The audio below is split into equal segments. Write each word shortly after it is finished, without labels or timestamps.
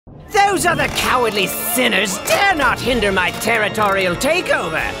Those other cowardly sinners dare not hinder my territorial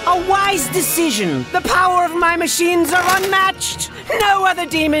takeover. A wise decision. The power of my machines are unmatched. No other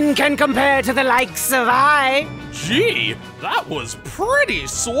demon can compare to the likes of I. Gee, that was pretty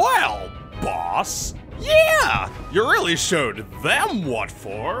swell, boss. Yeah, you really showed them what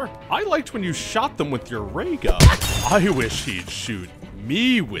for. I liked when you shot them with your ray gun. I wish he'd shoot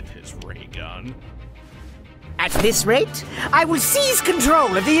me with his ray gun. At this rate, I will seize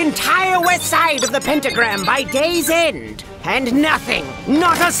control of the entire west side of the pentagram by day's end. And nothing,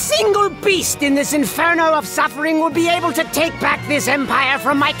 not a single beast in this inferno of suffering will be able to take back this empire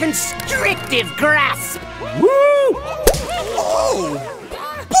from my constrictive grasp. Woo! Oh,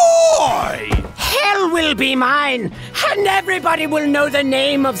 boy! Hell will be mine, and everybody will know the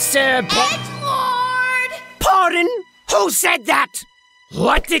name of Sir Edgelord! Pardon? Who said that?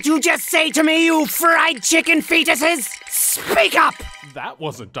 What did you just say to me, you fried chicken fetuses? Speak up! That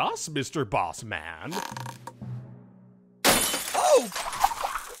wasn't us, Mr. Boss Man. Oh!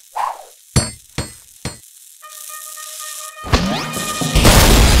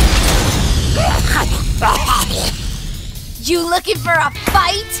 You looking for a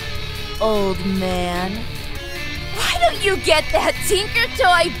fight, old man? Why don't you get that Tinker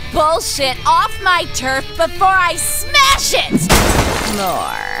Toy bullshit off my turf before I smash it?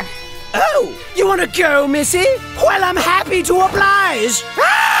 More. Oh, you wanna go, Missy? Well, I'm happy to oblige.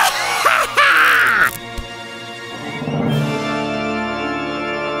 Ah!